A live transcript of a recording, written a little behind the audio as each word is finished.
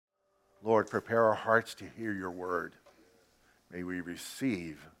Lord, prepare our hearts to hear your word. May we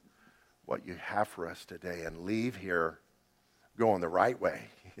receive what you have for us today and leave here going the right way.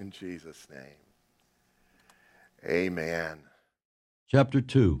 In Jesus' name. Amen. Chapter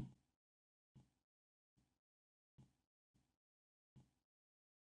 2.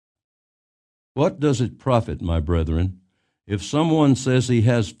 What does it profit, my brethren, if someone says he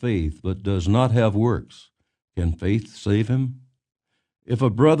has faith but does not have works? Can faith save him? If a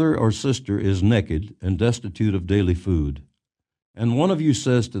brother or sister is naked and destitute of daily food, and one of you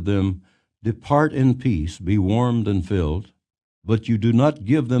says to them, "Depart in peace, be warmed and filled," but you do not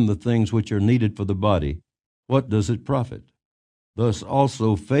give them the things which are needed for the body, what does it profit? Thus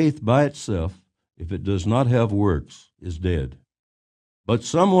also faith by itself, if it does not have works, is dead. But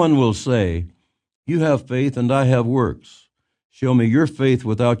someone will say, "You have faith and I have works. Show me your faith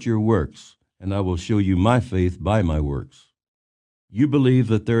without your works, and I will show you my faith by my works." You believe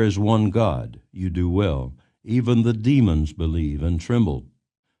that there is one God. You do well. Even the demons believe and tremble.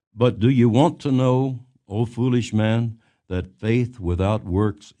 But do you want to know, O foolish man, that faith without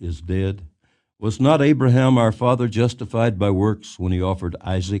works is dead? Was not Abraham our father justified by works when he offered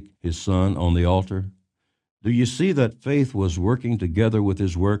Isaac his son on the altar? Do you see that faith was working together with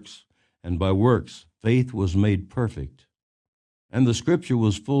his works, and by works faith was made perfect? And the scripture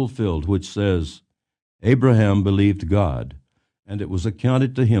was fulfilled, which says, "Abraham believed God, and it was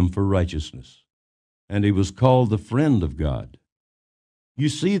accounted to him for righteousness, and he was called the friend of God." You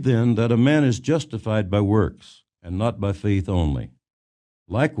see then that a man is justified by works, and not by faith only.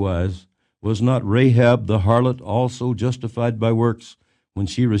 Likewise, was not Rahab the harlot also justified by works when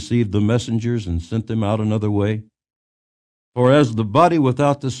she received the messengers and sent them out another way? For as the body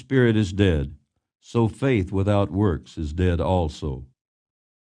without the spirit is dead, so faith without works is dead also.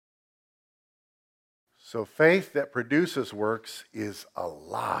 So faith that produces works is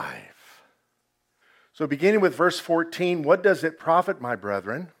alive. So beginning with verse 14, what does it profit, my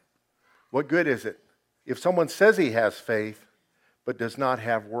brethren? What good is it? If someone says he has faith, but does not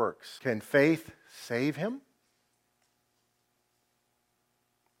have works, can faith save him?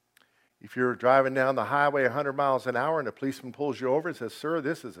 If you're driving down the highway 100 miles an hour and a policeman pulls you over and says, "Sir,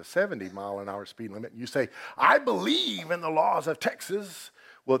 this is a 70-mile-an-hour speed limit," and you say, "I believe in the laws of Texas,"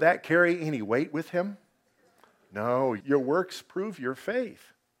 will that carry any weight with him? No, your works prove your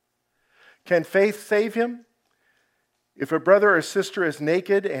faith. Can faith save him? If a brother or sister is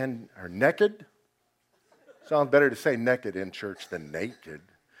naked or naked, sounds better to say naked in church than naked.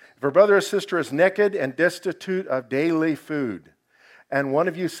 If a brother or sister is naked and destitute of daily food, and one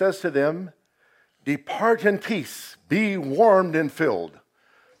of you says to them, "Depart in peace, be warmed and filled.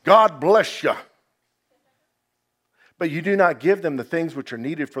 God bless you," but you do not give them the things which are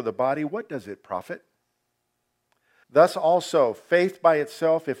needed for the body, what does it profit? Thus also, faith by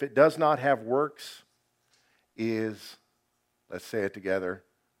itself, if it does not have works, is, let's say it together,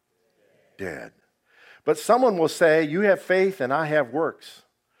 dead. But someone will say, "You have faith and I have works.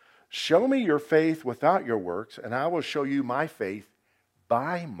 Show me your faith without your works, and I will show you my faith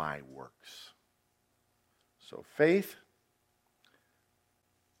by my works." So faith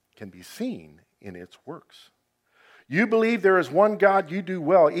can be seen in its works. You believe there is one God, you do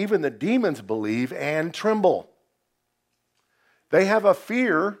well. Even the demons believe and tremble. They have a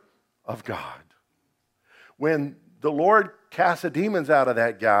fear of God. When the Lord cast the demons out of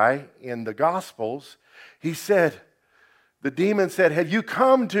that guy in the Gospels, the demon said, "Have you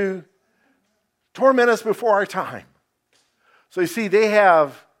come to torment us before our time?" So you see, they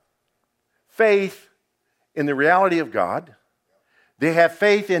have faith in the reality of God. They have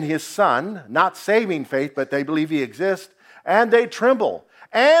faith in his Son, not saving faith, but they believe he exists, and they tremble.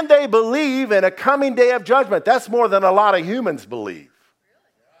 And they believe in a coming day of judgment. That's more than a lot of humans believe.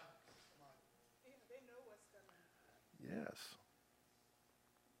 Yes.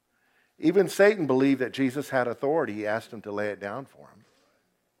 Even Satan believed that Jesus had authority. He asked him to lay it down for him.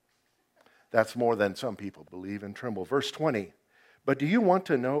 That's more than some people believe and tremble. Verse 20. But do you want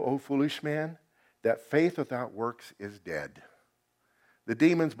to know, O foolish man, that faith without works is dead? The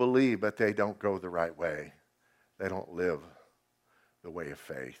demons believe, but they don't go the right way. They don't live the way of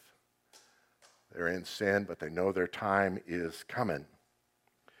faith. They're in sin, but they know their time is coming.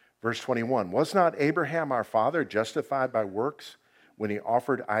 Verse 21, was not Abraham our father justified by works when he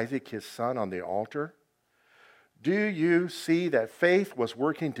offered Isaac his son on the altar? Do you see that faith was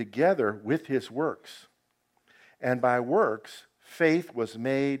working together with his works? And by works, faith was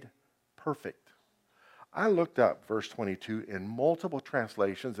made perfect. I looked up verse 22 in multiple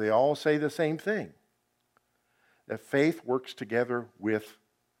translations. They all say the same thing. That faith works together with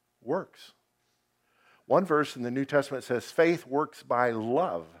works. One verse in the New Testament says faith works by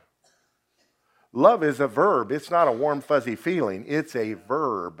love. Love is a verb. It's not a warm, fuzzy feeling. It's a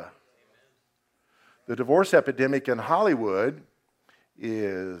verb. The divorce epidemic in Hollywood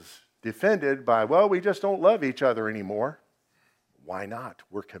is defended by, well, we just don't love each other anymore. Why not?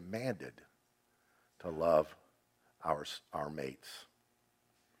 We're commanded to love our mates.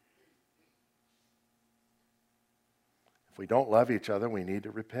 If we don't love each other, we need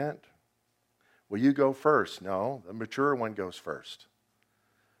to repent. Will you go first? No, the mature one goes first.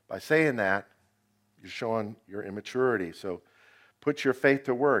 By saying that, you're showing your immaturity. So put your faith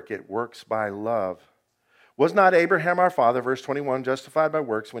to work. It works by love. Was not Abraham our father, verse 21, justified by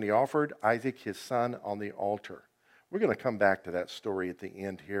works when he offered Isaac his son on the altar? We're going to come back to that story at the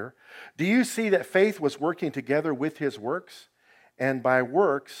end here. Do you see that faith was working together with his works? And by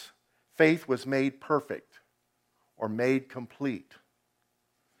works, faith was made perfect or made complete.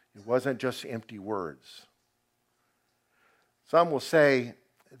 It wasn't just empty words. Some will say,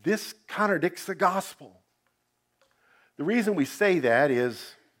 this contradicts the gospel. The reason we say that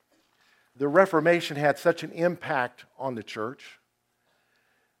is the Reformation had such an impact on the church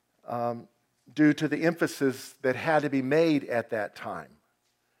due to the emphasis that had to be made at that time.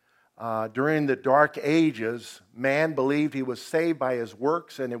 During the Dark Ages, man believed he was saved by his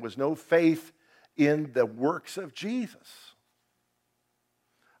works, and there was no faith in the works of Jesus.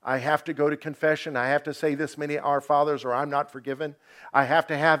 I have to go to confession. I have to say this many Our Fathers or I'm not forgiven. I have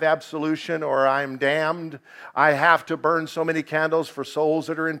to have absolution or I'm damned. I have to burn so many candles for souls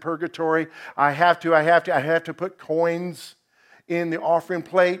that are in purgatory. I have to put coins in the offering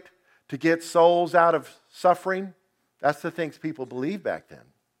plate to get souls out of suffering. That's the things people believed back then,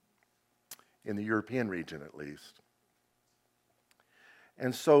 in the European region at least.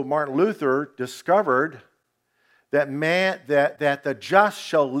 And so Martin Luther discovered that the just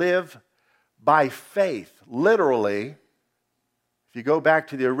shall live by faith. Literally, if you go back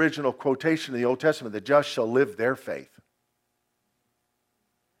to the original quotation of the Old Testament, the just shall live their faith.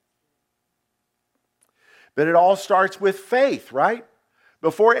 But it all starts with faith, right?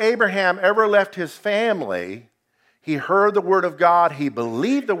 Before Abraham ever left his family, he heard the word of God, he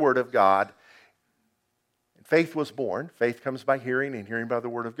believed the word of God, and faith was born. Faith comes by hearing, and hearing by the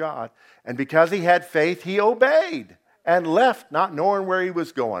word of God. And because he had faith, he obeyed and left, not knowing where he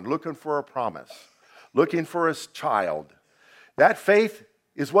was going, looking for a promise, looking for his child. That faith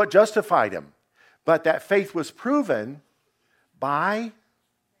is what justified him. But that faith was proven by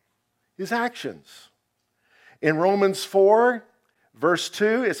his actions. In Romans 4, verse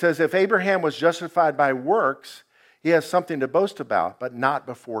 2, it says, if Abraham was justified by works, he has something to boast about, but not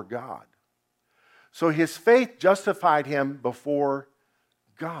before God. So his faith justified him before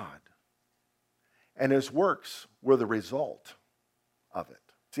God. And his works were the result of it.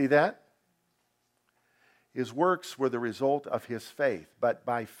 See that? His works were the result of his faith. But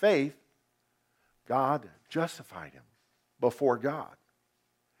by faith, God justified him before God.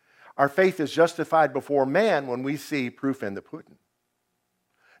 Our faith is justified before man when we see proof in the pudding.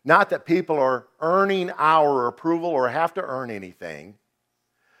 Not that people are earning our approval or have to earn anything,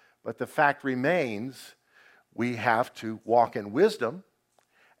 but the fact remains we have to walk in wisdom.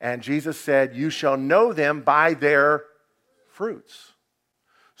 And Jesus said, you shall know them by their fruits.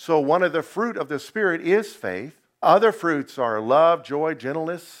 So one of the fruit of the Spirit is faith. Other fruits are love, joy,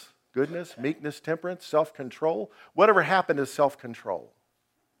 gentleness, goodness, meekness, temperance, self-control. Whatever happened to self-control?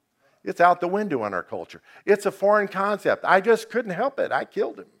 It's out the window in our culture. It's a foreign concept. I just couldn't help it. I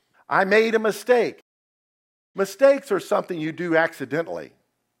killed him. I made a mistake. Mistakes are something you do accidentally.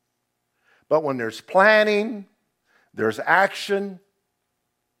 But when there's planning, there's action,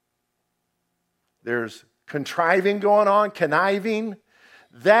 there's contriving going on, conniving,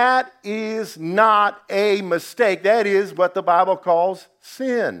 that is not a mistake. That is what the Bible calls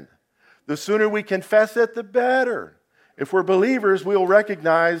sin. The sooner we confess it, the better. If we're believers, we'll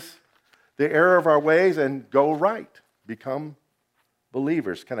recognize the error of our ways and go right. Become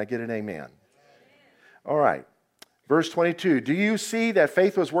believers. Can I get an amen? All right. Verse 22. Do you see that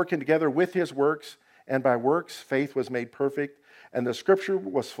faith was working together with his works, and by works faith was made perfect? And the scripture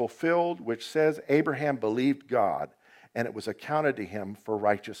was fulfilled, which says, Abraham believed God, and it was accounted to him for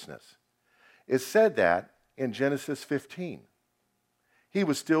righteousness. It said that in Genesis 15. He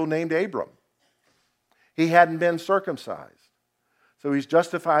was still named Abram. He hadn't been circumcised. So he's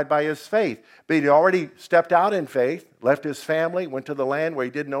justified by his faith. But he'd already stepped out in faith, left his family, went to the land where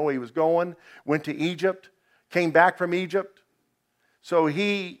he didn't know he was going, went to Egypt, came back from Egypt. So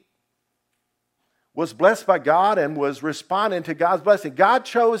he was blessed by God and was responding to God's blessing. God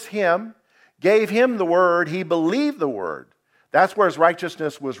chose him, gave him the word, he believed the word. That's where his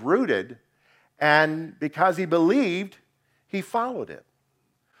righteousness was rooted. And because he believed, he followed it.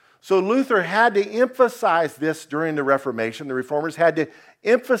 So Luther had to emphasize this during the Reformation. The Reformers had to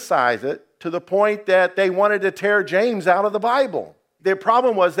emphasize it to the point that they wanted to tear James out of the Bible. Their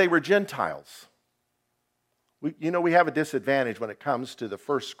problem was they were Gentiles. We have a disadvantage when it comes to the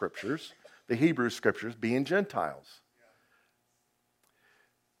first scriptures, the Hebrew scriptures, being Gentiles.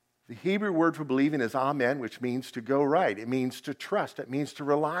 The Hebrew word for believing is amen, which means to go right. It means to trust. It means to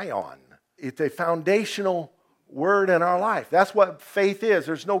rely on. It's a foundational word in our life. That's what faith is.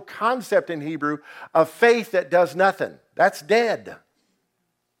 There's no concept in Hebrew of faith that does nothing. That's dead.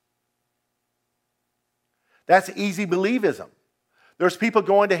 That's easy believism. There's people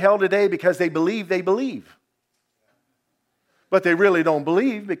going to hell today because they believe they believe. But they really don't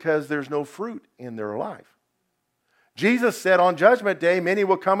believe because there's no fruit in their life. Jesus said on Judgment Day, many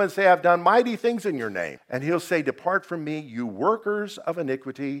will come and say, I've done mighty things in your name. And he'll say, depart from me, you workers of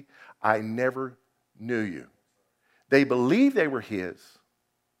iniquity. I never knew you. They believed they were his,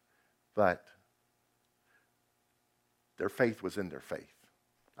 but their faith was in their faith.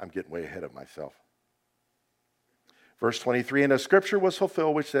 I'm getting way ahead of myself. Verse 23, and a scripture was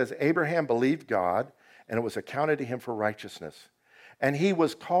fulfilled which says, Abraham believed God, and it was accounted to him for righteousness. And he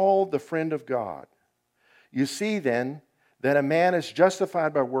was called the friend of God. You see then that a man is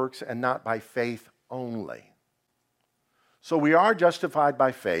justified by works and not by faith only. So we are justified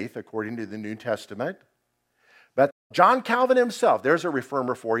by faith according to the New Testament. But John Calvin himself, there's a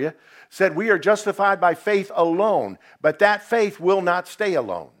reformer for you, said we are justified by faith alone, but that faith will not stay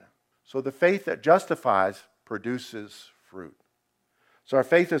alone. So the faith that justifies produces fruit. So our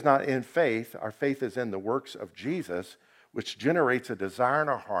faith is not in faith, our faith is in the works of Jesus, which generates a desire in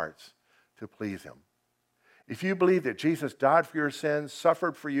our hearts to please him. If you believe that Jesus died for your sins,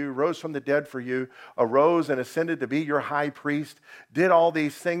 suffered for you, rose from the dead for you, arose and ascended to be your high priest, did all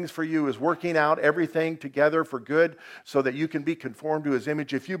these things for you, is working out everything together for good so that you can be conformed to his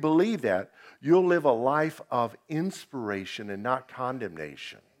image, if you believe that, you'll live a life of inspiration and not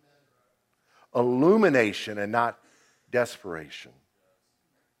condemnation. Illumination and not desperation.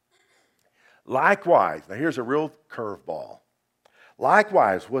 Likewise, now here's a real curveball.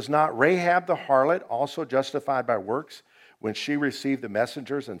 Likewise, was not Rahab the harlot also justified by works when she received the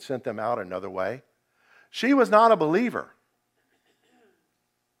messengers and sent them out another way? She was not a believer.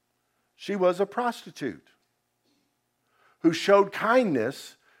 She was a prostitute who showed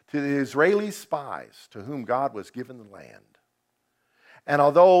kindness to the Israeli spies to whom God was given the land. And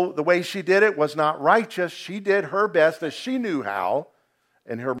although the way she did it was not righteous, she did her best as she knew how,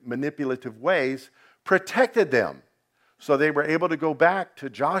 in her manipulative ways, protected them. So they were able to go back to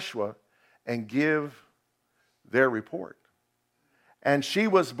Joshua and give their report. And she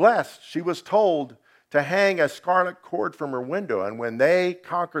was blessed. She was told to hang a scarlet cord from her window. And when they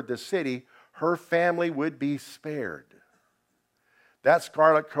conquered the city, her family would be spared. That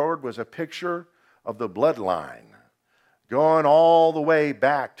scarlet cord was a picture of the bloodline, going all the way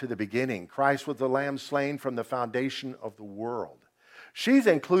back to the beginning. Christ was the lamb slain from the foundation of the world. She's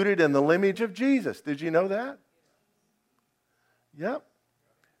included in the lineage of Jesus. Did you know that? Yep.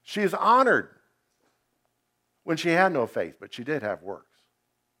 She is honored when she had no faith, but she did have works.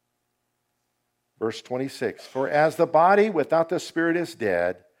 Verse 26, for as the body without the spirit is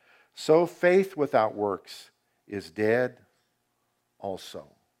dead, so faith without works is dead also.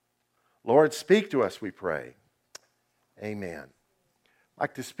 Lord, speak to us, we pray. Amen. I'd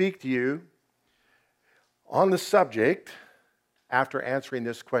like to speak to you on the subject after answering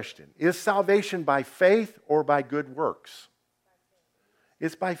this question. Is salvation by faith or by good works?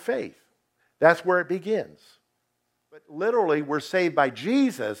 It's by faith. That's where it begins. But literally, we're saved by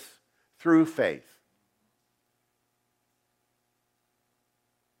Jesus through faith.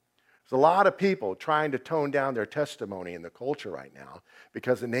 There's a lot of people trying to tone down their testimony in the culture right now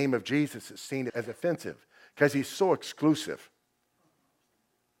because the name of Jesus is seen as offensive because he's so exclusive.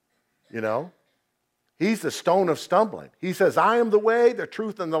 You know? He's the stone of stumbling. He says, I am the way, the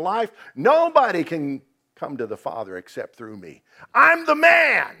truth, and the life. Nobody can come to the Father except through me. I'm the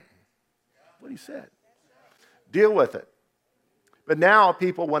man. That's what he said. Deal with it. But now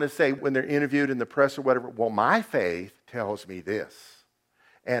people want to say when they're interviewed in the press or whatever, well, my faith tells me this.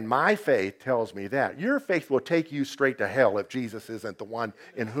 And my faith tells me that. Your faith will take you straight to hell if Jesus isn't the one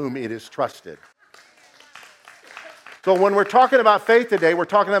in whom it is trusted. So when we're talking about faith today, we're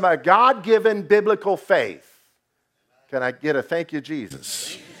talking about God-given biblical faith. Can I get a thank you,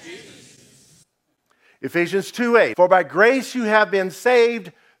 Jesus? Ephesians 2:8, for by grace you have been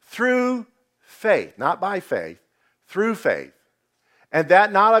saved through faith, not by faith, through faith. And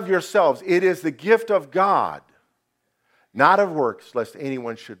that not of yourselves, it is the gift of God, not of works, lest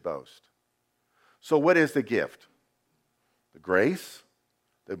anyone should boast. So what is the gift? The grace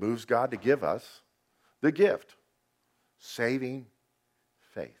that moves God to give us the gift, saving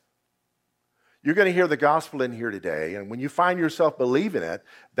faith. You're going to hear the gospel in here today, and when you find yourself believing it,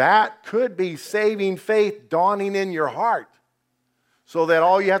 that could be saving faith dawning in your heart, so that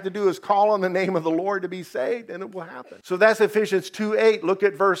all you have to do is call on the name of the Lord to be saved, and it will happen. So that's Ephesians 2:8. Look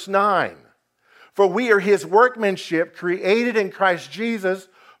at verse 9. For we are his workmanship, created in Christ Jesus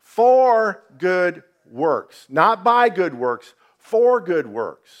for good works. Not by good works, for good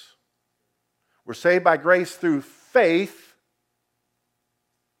works. We're saved by grace through faith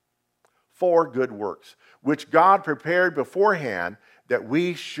for good works, which God prepared beforehand that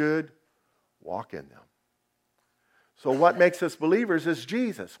we should walk in them. So what makes us believers is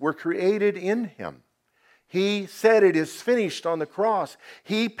Jesus. We're created in him. He said it is finished on the cross.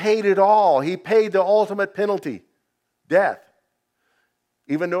 He paid it all. He paid the ultimate penalty, death.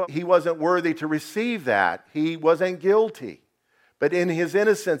 Even though he wasn't worthy to receive that, he wasn't guilty. But in his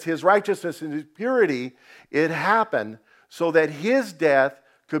innocence, his righteousness, and his purity, it happened so that his death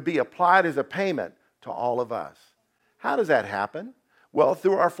could be applied as a payment to all of us. How does that happen? Well,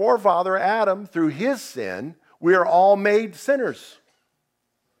 through our forefather Adam, through his sin, we are all made sinners.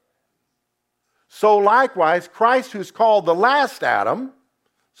 So likewise, Christ, who's called the last Adam,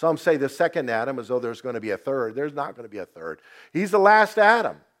 some say the second Adam as though there's going to be a third. There's not going to be a third. He's the last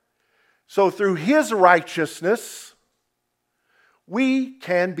Adam. So through his righteousness, we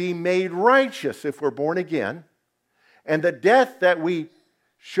can be made righteous if we're born again. And the death that we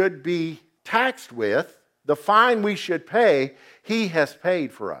should be taxed with, the fine we should pay, he has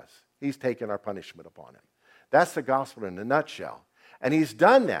paid for us. He's taken our punishment upon him. That's the gospel in a nutshell. And he's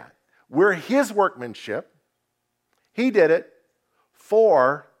done that. We're his workmanship. He did it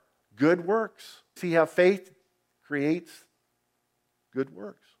for good works. See how faith creates good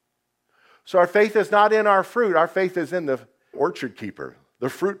works. So our faith is not in our fruit. Our faith is in the orchard keeper, the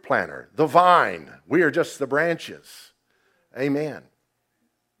fruit planter, the vine. We are just the branches. Amen.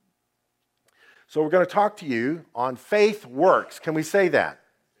 So we're going to talk to you on faith works. Can we say that?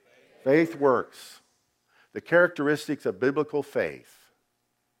 Faith works. The characteristics of biblical faith.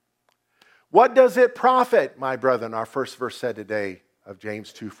 What does it profit, my brethren? Our first verse said today of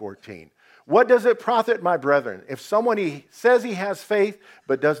James 2:14. What does it profit, my brethren? If someone says he has faith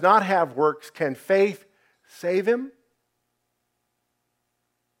but does not have works, can faith save him?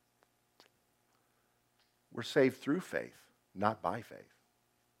 We're saved through faith, not by faith.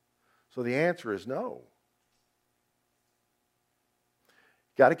 So the answer is no.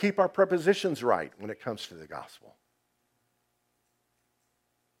 Got to keep our prepositions right when it comes to the gospel.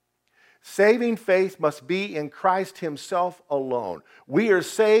 Saving faith must be in Christ himself alone. We are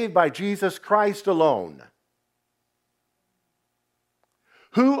saved by Jesus Christ alone.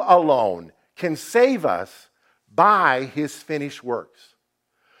 Who alone can save us by his finished works?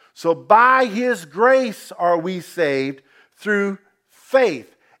 So by his grace are we saved through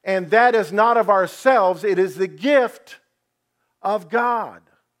faith. And that is not of ourselves, it is the gift of God.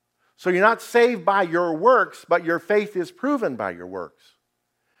 So you're not saved by your works, but your faith is proven by your works.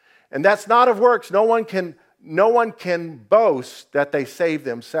 And that's not of works. No one can boast that they save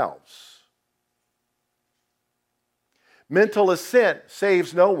themselves. Mental assent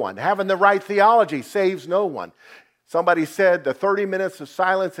saves no one. Having the right theology saves no one. Somebody said the 30 minutes of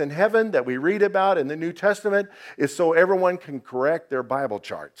silence in heaven that we read about in the New Testament is so everyone can correct their Bible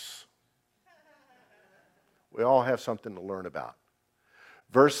charts. We all have something to learn about.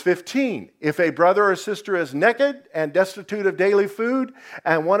 Verse 15, if a brother or sister is naked and destitute of daily food,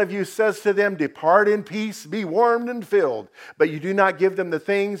 and one of you says to them, depart in peace, be warmed and filled, but you do not give them the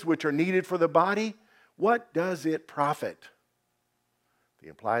things which are needed for the body, what does it profit? The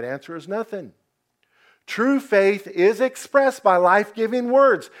implied answer is nothing. True faith is expressed by life-giving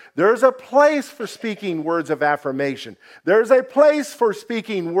words. There's a place for speaking words of affirmation. There's a place for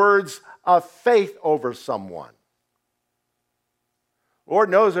speaking words of faith over someone. Lord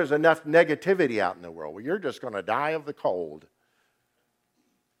knows there's enough negativity out in the world. Well, you're just going to die of the cold.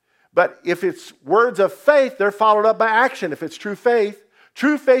 But if it's words of faith, they're followed up by action. If it's true faith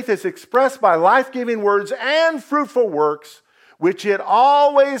is expressed by life-giving words and fruitful works, which it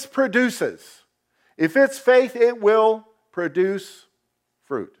always produces. If it's faith, it will produce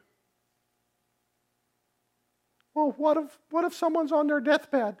fruit. Well, what if someone's on their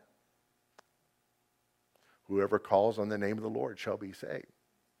deathbed? Whoever calls on the name of the Lord shall be saved.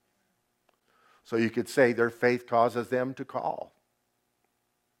 So you could say their faith causes them to call.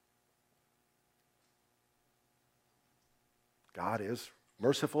 God is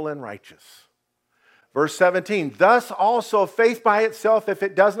merciful and righteous. Verse 17, thus also faith by itself, if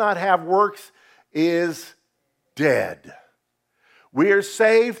it does not have works, is dead. We are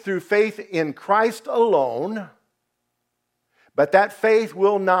saved through faith in Christ alone, but that faith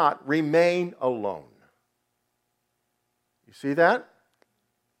will not remain alone. You see that?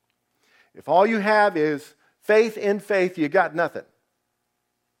 If all you have is faith in faith, you got nothing.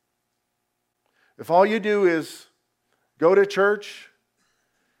 If all you do is go to church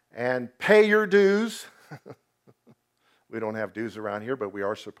and pay your dues, we don't have dues around here, but we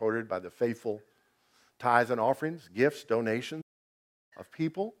are supported by the faithful tithes and offerings, gifts, donations of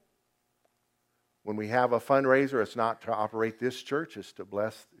people. When we have a fundraiser, it's not to operate this church, it's to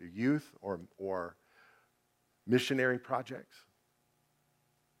bless youth or missionary projects.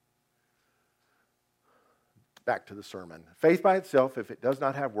 Back to the sermon. Faith by itself, if it does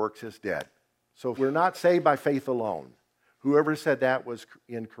not have works, is dead. So if we're not saved by faith alone, whoever said that was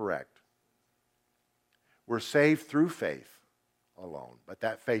incorrect. We're saved through faith alone, but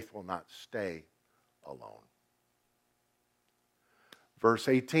that faith will not stay alone. Verse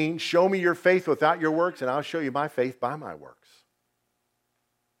 18, show me your faith without your works, and I'll show you my faith by my works.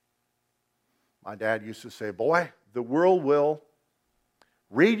 My dad used to say, boy, the world will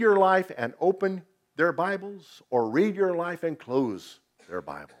read your life and open their Bibles, or read your life and close their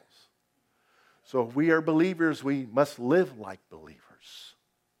Bibles. So if we are believers, we must live like believers.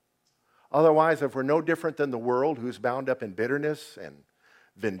 Otherwise, if we're no different than the world, who's bound up in bitterness and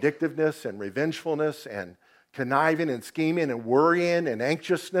vindictiveness and revengefulness and conniving and scheming and worrying and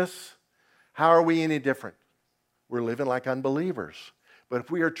anxiousness, how are we any different? We're living like unbelievers. But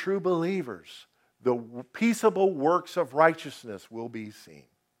if we are true believers, the peaceable works of righteousness will be seen.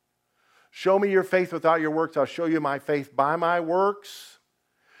 Show me your faith without your works. I'll show you my faith by my works.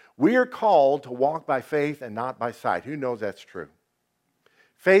 We are called to walk by faith and not by sight. Who knows that's true?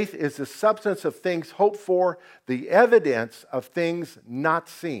 Faith is the substance of things hoped for, the evidence of things not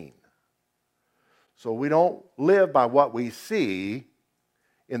seen. So we don't live by what we see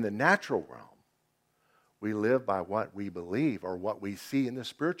in the natural realm. We live by what we believe, or what we see in the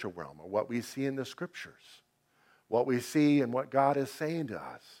spiritual realm, or what we see in the scriptures, what we see and what God is saying to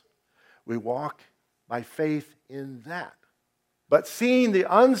us. We walk by faith in that. But seeing the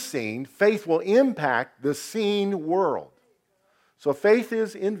unseen, faith will impact the seen world. So faith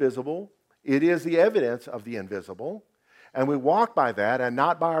is invisible. It is the evidence of the invisible. And we walk by that and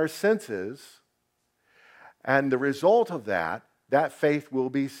not by our senses. And the result of that, that faith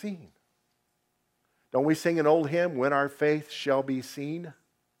will be seen. Don't we sing an old hymn, when our faith shall be seen?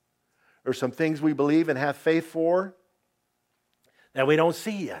 There's some things we believe and have faith for that we don't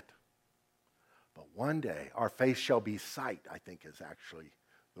see yet. But one day, our faith shall be sight, I think is actually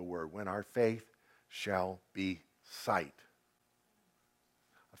the word. When our faith shall be sight.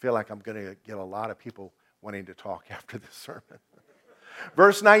 I feel like I'm going to get a lot of people wanting to talk after this sermon.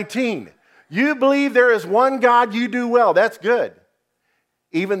 Verse 19, you believe there is one God, you do well. That's good.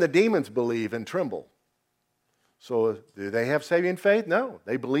 Even the demons believe and tremble. So do they have saving faith? No.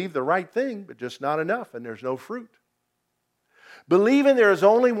 They believe the right thing, but just not enough, and there's no fruit. Believing there is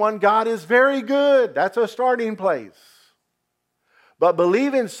only one God is very good. That's a starting place. But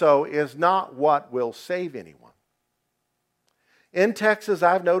believing so is not what will save anyone. In Texas,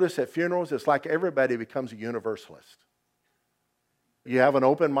 I've noticed at funerals, it's like everybody becomes a universalist. You have an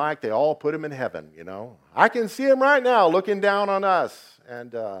open mic, they all put him in heaven, you know. I can see him right now looking down on us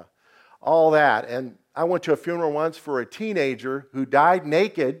and all that. And I went to a funeral once for a teenager who died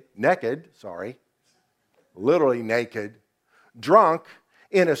literally naked, drunk,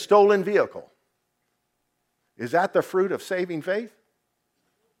 in a stolen vehicle. Is that the fruit of saving faith?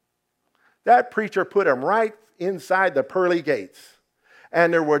 That preacher put him right inside the pearly gates.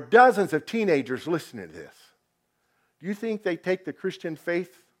 And there were dozens of teenagers listening to this. Do you think they take the Christian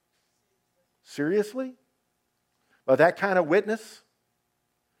faith seriously? Well, that kind of witness?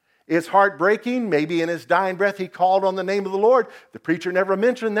 It's heartbreaking. Maybe in his dying breath he called on the name of the Lord. The preacher never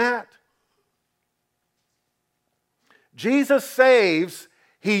mentioned that. Jesus saves.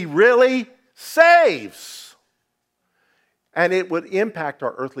 He really saves. And it would impact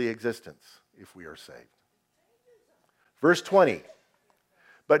our earthly existence if we are saved. Verse 20.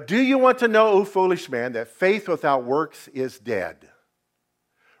 But do you want to know, O foolish man, that faith without works is dead?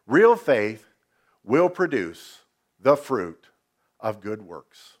 Real faith will produce the fruit of good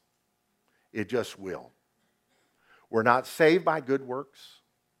works. It just will. We're not saved by good works.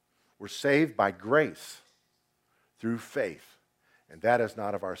 We're saved by grace through faith. And that is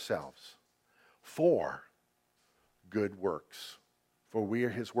not of ourselves. For good works. For we are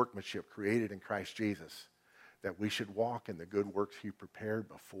his workmanship created in Christ Jesus, that we should walk in the good works he prepared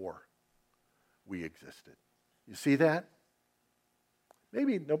before we existed. You see that?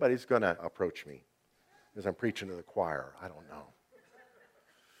 Maybe nobody's going to approach me because I'm preaching to the choir. I don't know.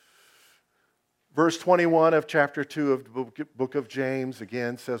 Verse 21 of chapter 2 of the book of James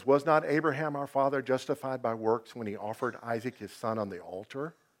again says, was not Abraham our father justified by works when he offered Isaac his son on the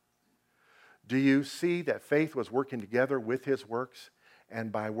altar? Do you see that faith was working together with his works,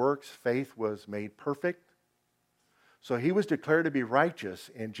 and by works faith was made perfect? So he was declared to be righteous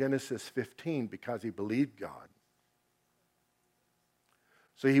in Genesis 15 because he believed God.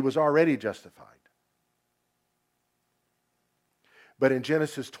 So he was already justified. But in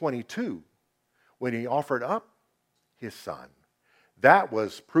Genesis 22, when he offered up his son, that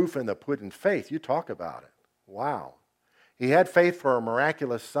was proof in the pudding faith. You talk about it. Wow. He had faith for a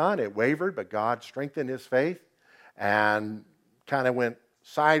miraculous son. It wavered, but God strengthened his faith and kind of went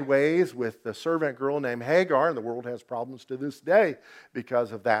sideways with the servant girl named Hagar, and the world has problems to this day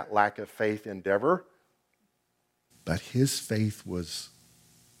because of that lack of faith endeavor. But his faith was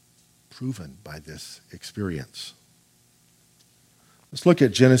proven by this experience. Let's look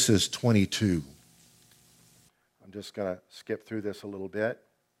at Genesis 22. I'm just going to skip through this a little bit.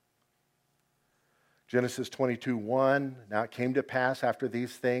 Genesis 22:1. Now it came to pass after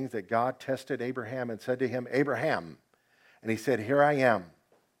these things that God tested Abraham and said to him, Abraham. And he said, here I am.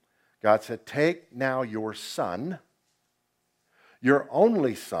 God said, take now your son, your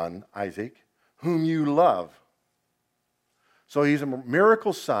only son, Isaac, whom you love. So he's a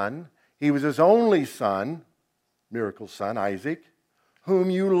miracle son. He was his only son, miracle son, Isaac,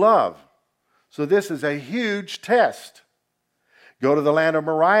 whom you love. So this is a huge test. Go to the land of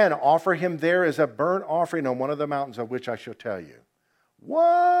Moriah and offer him there as a burnt offering on one of the mountains of which I shall tell you.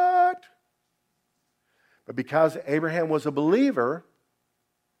 What? But because Abraham was a believer,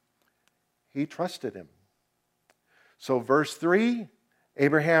 he trusted him. So verse 3,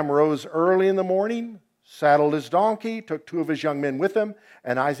 Abraham rose early in the morning, saddled his donkey, took 2 of his young men with him,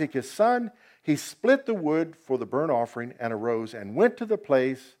 and Isaac his son. He split the wood for the burnt offering and arose and went to the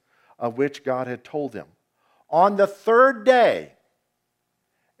place of which God had told him. On the 3rd day,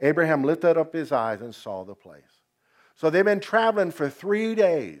 Abraham lifted up his eyes and saw the place. So they've been traveling for 3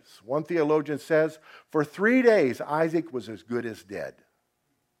 days. One theologian says, for 3 days, Isaac was as good as dead.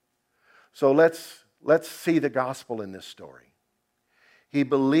 So let's see the gospel in this story. He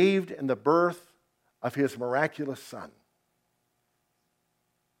believed in the birth of his miraculous son,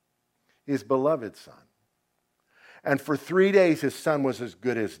 his beloved son. And for 3 days, his son was as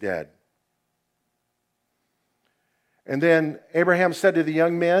good as dead. And then Abraham said to the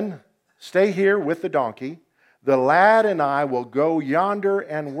young men, stay here with the donkey. The lad and I will go yonder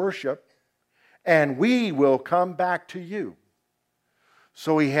and worship, and we will come back to you.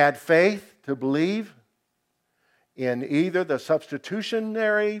 So he had faith to believe in either the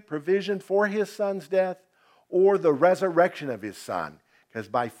substitutionary provision for his son's death or the resurrection of his son. Because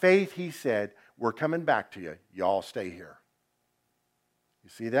by faith he said, we're coming back to you. Y'all stay here.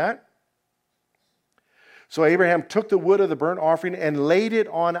 You see that? So Abraham took the wood of the burnt offering and laid it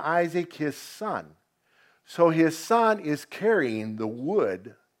on Isaac his son. So his son is carrying the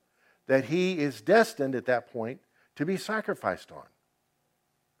wood that he is destined at that point to be sacrificed on.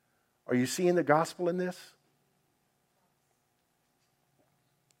 Are you seeing the gospel in this?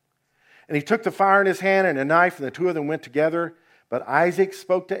 And he took the fire in his hand and a knife, and the 2 of them went together. But Isaac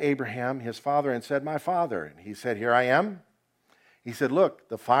spoke to Abraham, his father, and said, my father. And he said, here I am. He said, look,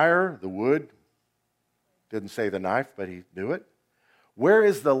 the fire, the wood, didn't say the knife, but he knew it. Where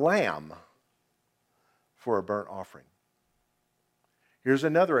is the lamb for a burnt offering? Here's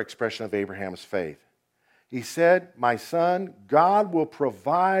another expression of Abraham's faith. He said, my son, God will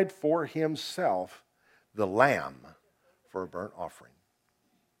provide for himself the lamb for a burnt offering.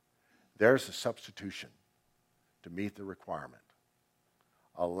 There's a substitution to meet the requirement.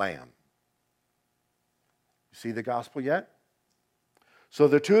 A lamb. You see the gospel yet? So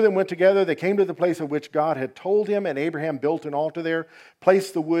the 2 of them went together. They came to the place of which God had told him, and Abraham built an altar there,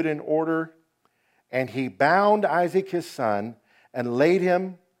 placed the wood in order, and he bound Isaac his son and laid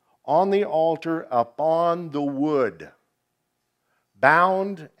him on the altar upon the wood.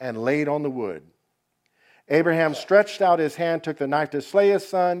 Bound and laid on the wood. Abraham stretched out his hand, took the knife to slay his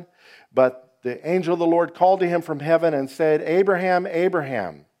son, but the angel of the Lord called to him from heaven and said, Abraham,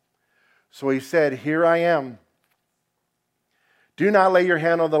 Abraham. So he said, here I am. Do not lay your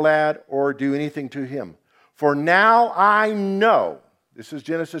hand on the lad or do anything to him. For now I know, this is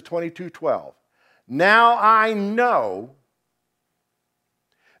Genesis 22:12. Now I know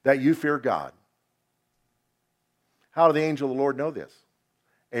that you fear God. How did the angel of the Lord know this?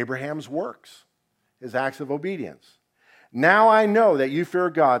 Abraham's works, his acts of obedience. Now I know that you fear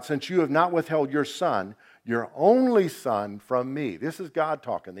God, since you have not withheld your son, your only son, from me. This is God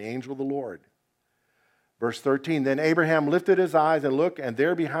talking, the angel of the Lord. Verse 13, then Abraham lifted his eyes and looked, and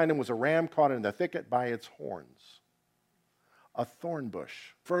there behind him was a ram caught in the thicket by its horns. A thorn bush.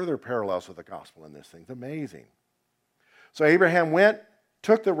 Further parallels with the gospel in this thing. It's amazing. So Abraham went,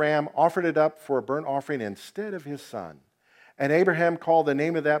 took the ram, offered it up for a burnt offering instead of his son. And Abraham called the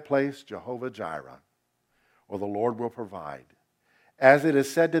name of that place Jehovah Jireh, or the Lord will provide. As it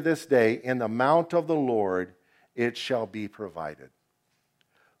is said to this day, in the mount of the Lord it shall be provided.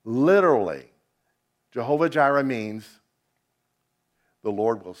 Literally, Jehovah Jireh means the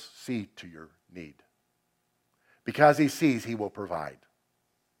Lord will see to your need. Because he sees, he will provide.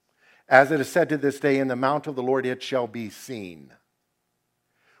 As it is said to this day, in the mount of the Lord it shall be seen.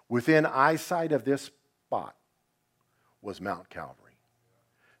 Within eyesight of this spot was Mount Calvary.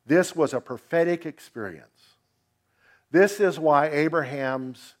 This was a prophetic experience. This is why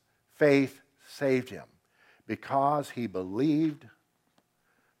Abraham's faith saved him, because he believed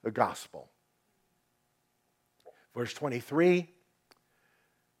the gospel. Verse 23,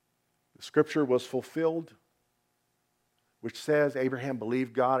 the scripture was fulfilled, which says Abraham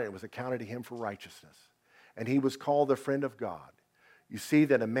believed God and it was accounted to him for righteousness. And he was called the friend of God. You see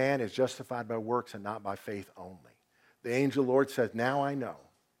that a man is justified by works and not by faith only. The angel of the Lord says, now I know.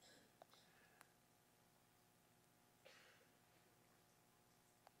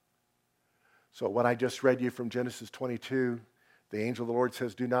 So what I just read you from Genesis 22, the angel of the Lord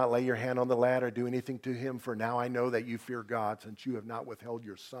says, do not lay your hand on the lad or do anything to him, for now I know that you fear God, since you have not withheld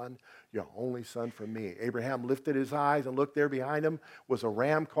your son, your only son, from me. Abraham lifted his eyes and looked, there behind him was a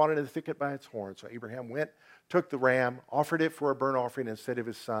ram caught in the thicket by its horn. So Abraham went, took the ram, offered it for a burnt offering instead of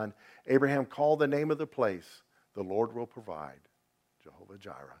his son. Abraham called the name of the place, the Lord will provide, Jehovah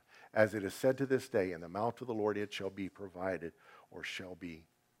Jireh. As it is said to this day, in the mount of the Lord it shall be provided, or shall be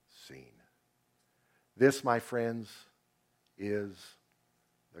seen. This, my friends, is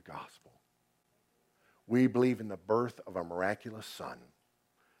the gospel. We believe in the birth of a miraculous son,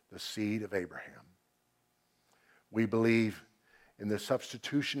 the seed of Abraham. We believe in the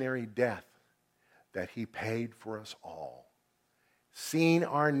substitutionary death that he paid for us all. Seeing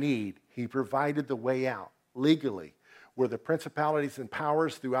our need, he provided the way out legally, where the principalities and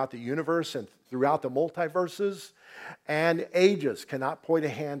powers throughout the universe and throughout the multiverses and ages cannot point a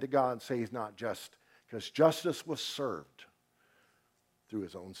hand to God and say he's not just, because justice was served through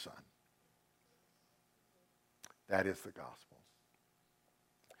his own son. That is the gospel.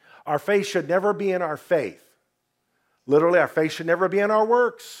 Our faith should never be in our faith. Literally, our faith should never be in our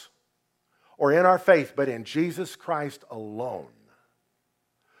works or in our faith, but in Jesus Christ alone,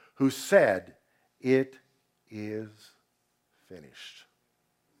 who said, it is finished.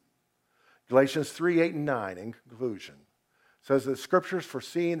 Galatians 3, 8, and 9, in conclusion, says the scriptures,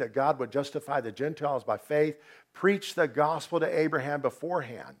 foreseeing that God would justify the Gentiles by faith, preached the gospel to Abraham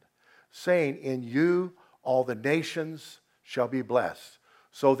beforehand, saying, in you all the nations shall be blessed.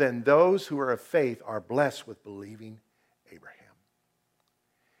 So then those who are of faith are blessed with believing Abraham.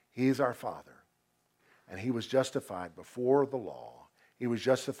 He is our Father, and he was justified before the law. He was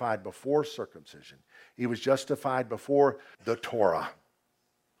justified before circumcision. He was justified before the Torah.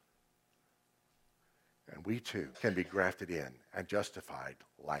 And we too can be grafted in and justified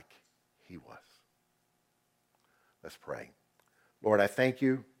like he was. Let's pray. Lord, I thank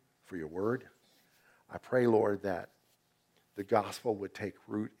you for your word. I pray, Lord, that the gospel would take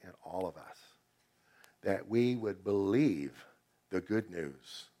root in all of us, that we would believe the good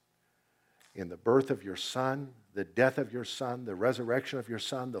news in the birth of your Son, the death of your Son, the resurrection of your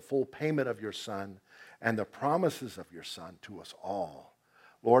Son, the full payment of your Son, and the promises of your Son to us all.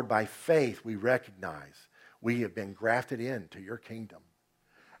 Lord, by faith we recognize we have been grafted into your kingdom,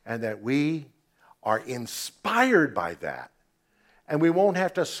 and that we are inspired by that. And we won't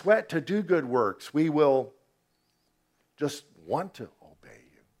have to sweat to do good works. We will just want to obey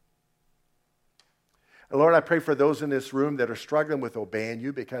you. And Lord, I pray for those in this room that are struggling with obeying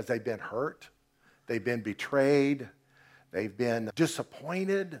you because they've been hurt, they've been betrayed, they've been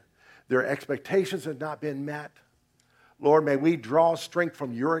disappointed, their expectations have not been met. Lord, may we draw strength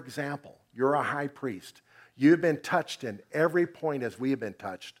from your example. You're a high priest. You've been touched in every point as we have been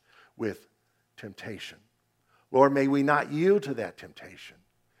touched with temptation. Lord, may we not yield to that temptation,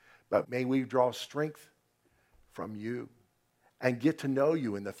 but may we draw strength from you and get to know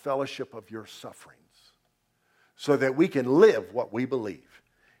you in the fellowship of your sufferings so that we can live what we believe.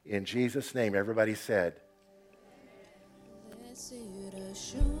 In Jesus' name, everybody said, Blessed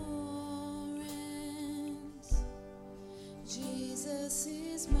assurance, Jesus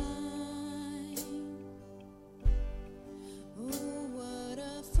is mine. Oh, what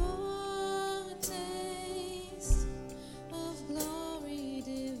a foretaste of glory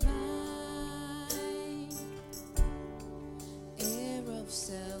divine,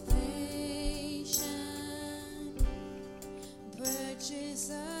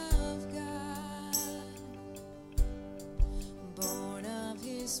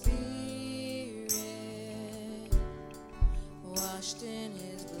 washed in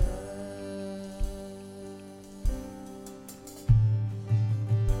his blood.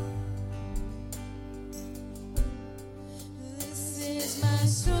 This is my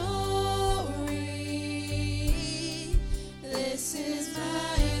story. This is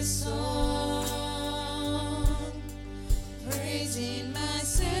my song, praising my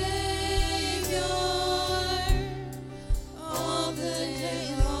Savior all the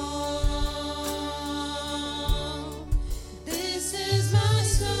day long. This is my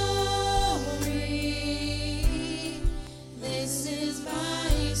story.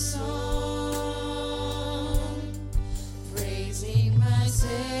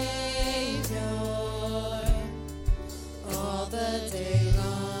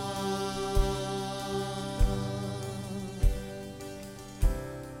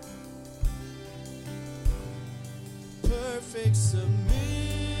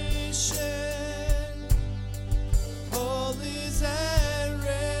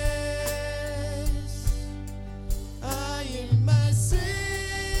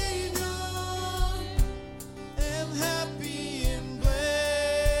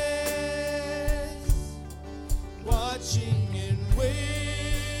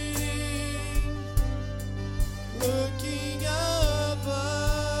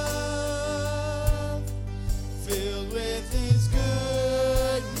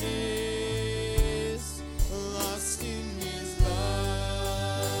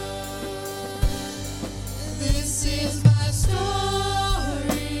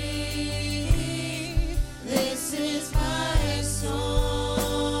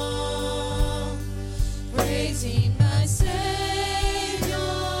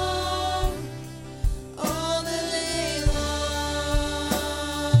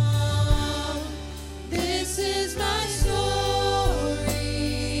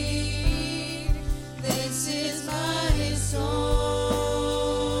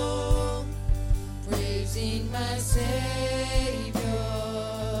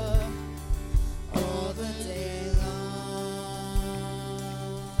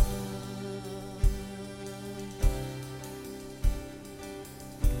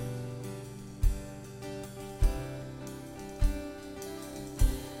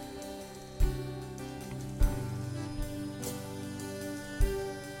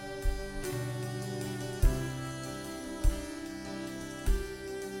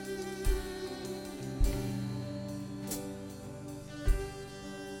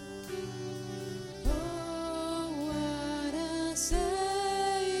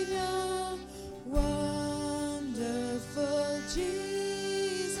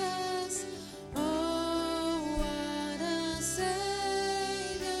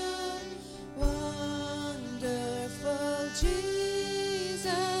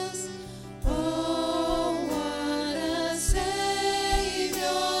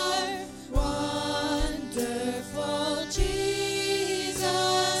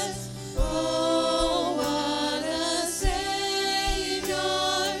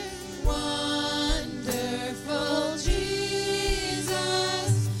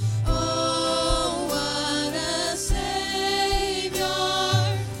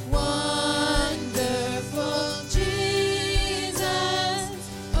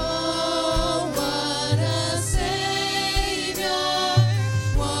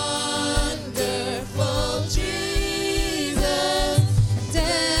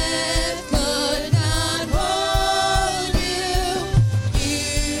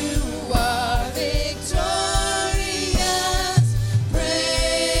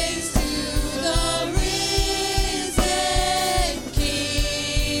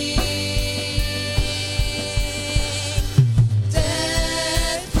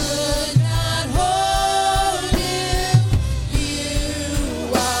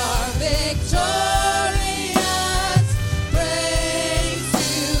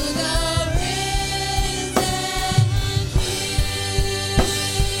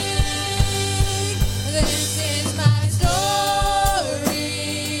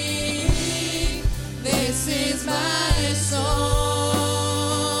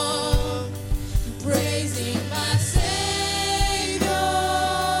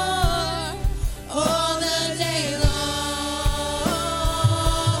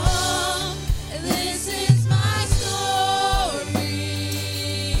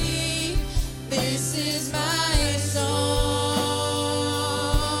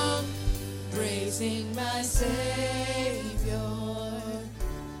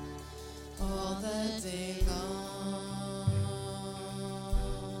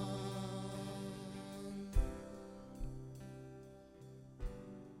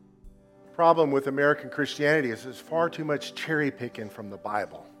 problem with American Christianity is there's far too much cherry picking from the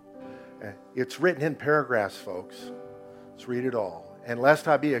Bible. It's written in paragraphs, folks. Let's read it all. And lest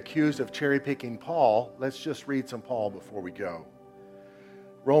I be accused of cherry picking Paul, let's just read some Paul before we go.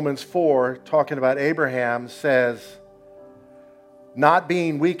 Romans 4, talking about Abraham, says, not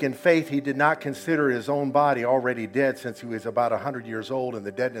being weak in faith, he did not consider his own body already dead since he was about 100 years old in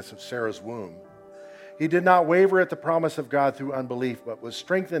the deadness of Sarah's womb. He did not waver at the promise of God through unbelief, but was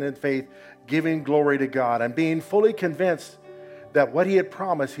strengthened in faith, giving glory to God, and being fully convinced that what he had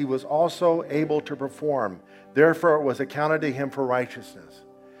promised he was also able to perform. Therefore it was accounted to him for righteousness.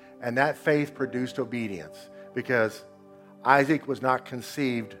 And that faith produced obedience, because Isaac was not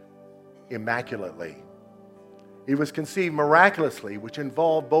conceived immaculately. He was conceived miraculously, which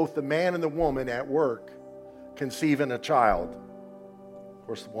involved both the man and the woman at work conceiving a child. Of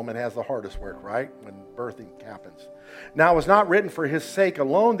course, the woman has the hardest work, right? When birthing happens. Now, it was not written for his sake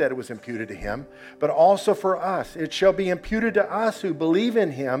alone that it was imputed to him, but also for us. It shall be imputed to us who believe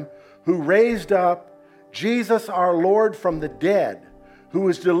in him, who raised up Jesus our Lord from the dead, who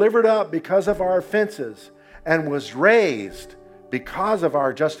was delivered up because of our offenses and was raised because of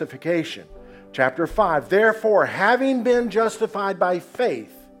our justification. Chapter 5, therefore, having been justified by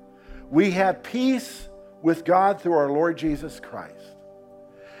faith, we have peace with God through our Lord Jesus Christ.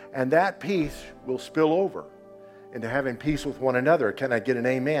 And that peace will spill over into having peace with one another. Can I get an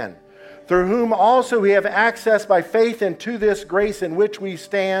amen? Through whom also we have access by faith into this grace in which we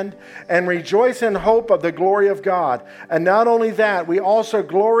stand and rejoice in hope of the glory of God. And not only that, we also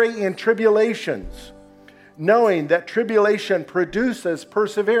glory in tribulations, knowing that tribulation produces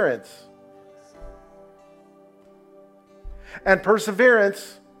perseverance. And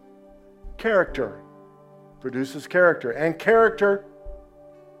perseverance, character, produces character. And character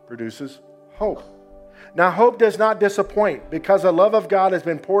produces hope. Now, hope does not disappoint, because the love of God has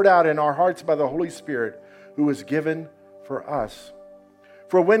been poured out in our hearts by the Holy Spirit, who was given for us.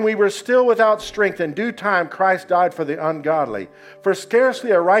 For when we were still without strength, in due time Christ died for the ungodly. For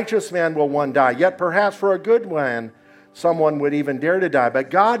scarcely a righteous man will one die, yet perhaps for a good man someone would even dare to die. But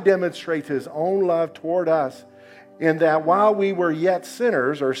God demonstrates his own love toward us, in that while we were yet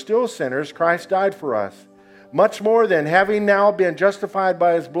sinners, or still sinners, Christ died for us. Much more than, having now been justified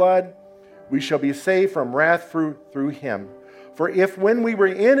by his blood, we shall be saved from wrath through him. For if when we were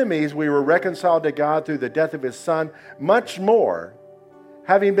enemies, we were reconciled to God through the death of his Son, much more,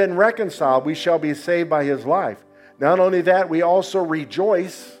 having been reconciled, we shall be saved by his life. Not only that, we also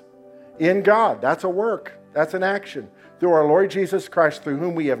rejoice in God. That's a work. That's an action. Through our Lord Jesus Christ, through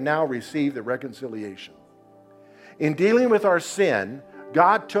whom we have now received the reconciliation. In dealing with our sin,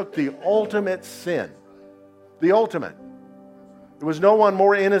 God took the ultimate sin. The ultimate. There was no one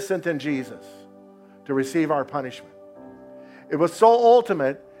more innocent than Jesus to receive our punishment. It was so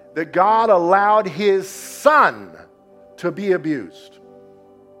ultimate that God allowed his Son to be abused.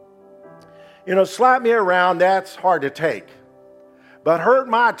 You know, slap me around, that's hard to take. But hurt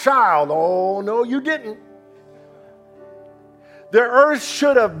my child, oh no, you didn't. The earth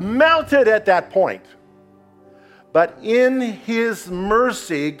should have melted at that point. But in his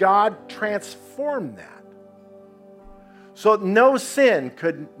mercy, God transformed that. So no sin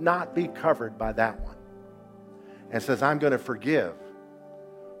could not be covered by that one. And says, I'm going to forgive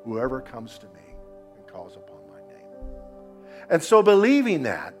whoever comes to me and calls upon my name. And so believing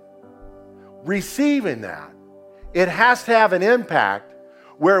that, receiving that, it has to have an impact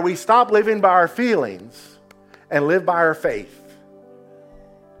where we stop living by our feelings and live by our faith.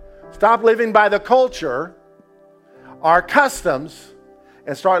 Stop living by the culture, our customs,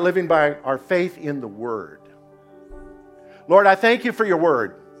 and start living by our faith in the Word. Lord, I thank you for your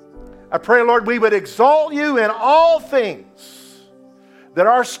Word. I pray, Lord, we would exalt you in all things, that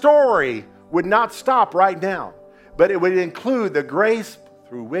our story would not stop right now, but it would include the grace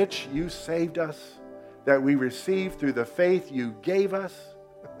through which you saved us, that we received through the faith you gave us,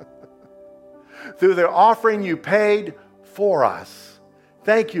 through the offering you paid for us.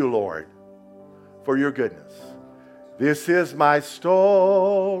 Thank you, Lord, for your goodness. This is my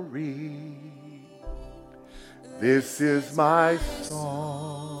story. This is my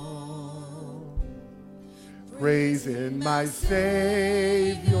song, praising my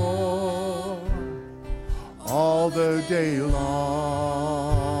Savior all the day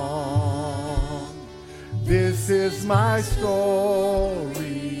long. This is my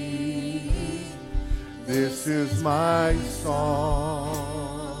story. This is my song,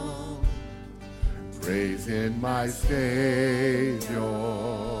 praising my Savior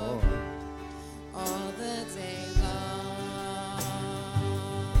all the day long.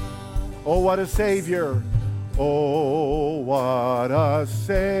 Oh, what a Savior. Oh, what a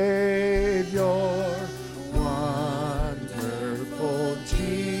Savior, wonderful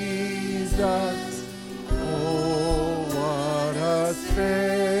Jesus. Oh, what a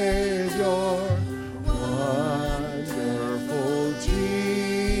Savior, wonderful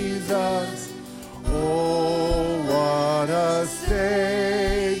Jesus. Oh, what a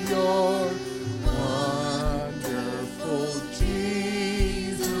Savior, wonderful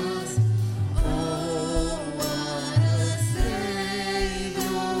Jesus. Oh, what a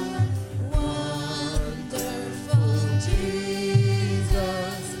Savior, wonderful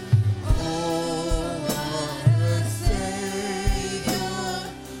Jesus. Oh, what a Savior,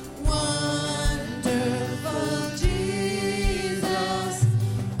 wonderful Jesus.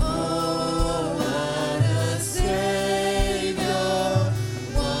 Oh, what a Savior,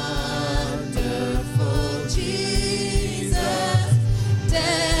 wonderful Jesus.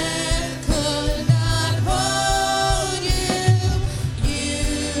 Death could not hold you.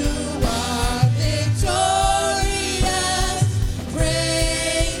 You are victorious.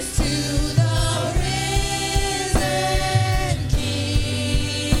 Praise to the risen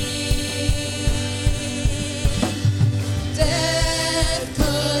King. Death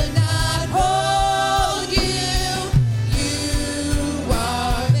could not hold you. You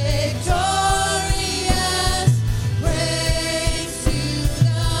are victorious. Praise to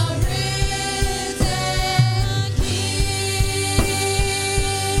the risen King.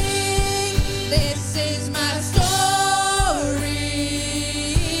 This is my story.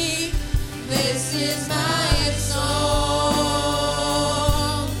 This is my song.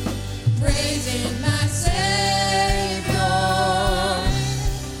 Praising my Savior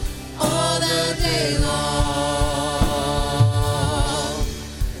all the day long.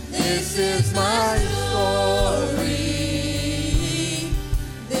 This is my story.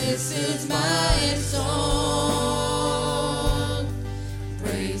 This is my song.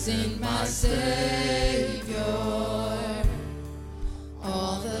 Praising my Savior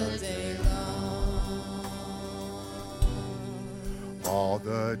all the day long. all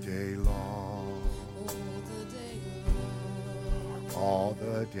the day long, All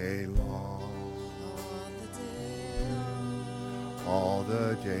the day long. all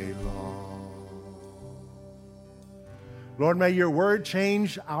the day long. Lord, may your word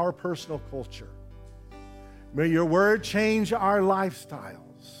change our personal culture. May your word change our lifestyles.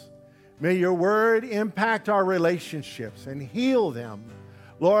 May your word impact our relationships and heal them.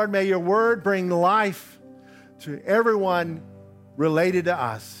 Lord, may your word bring life to everyone related to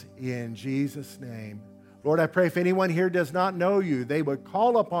us in Jesus' name. Lord, I pray if anyone here does not know you, they would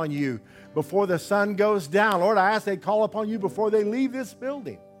call upon you before the sun goes down. Lord, I ask they call upon you before they leave this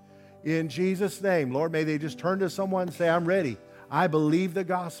building. In Jesus' name, Lord, may they just turn to someone and say, I'm ready. I believe the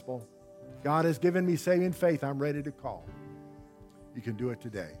gospel. God has given me saving faith. I'm ready to call. You can do it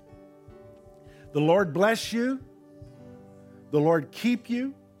today. The Lord bless you. The Lord keep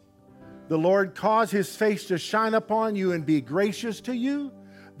you. The Lord cause his face to shine upon you and be gracious to you.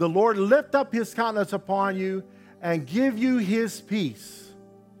 The Lord lift up his countenance upon you and give you his peace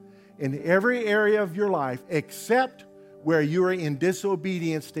in every area of your life except where you are in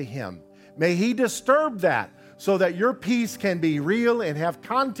disobedience to him. May he disturb that so that your peace can be real and have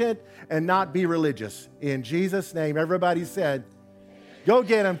content and not be religious. In Jesus' name, everybody said, go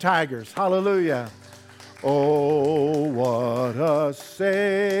get them, Tigers. Hallelujah. Oh, what a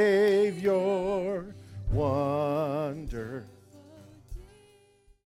Savior, wonder.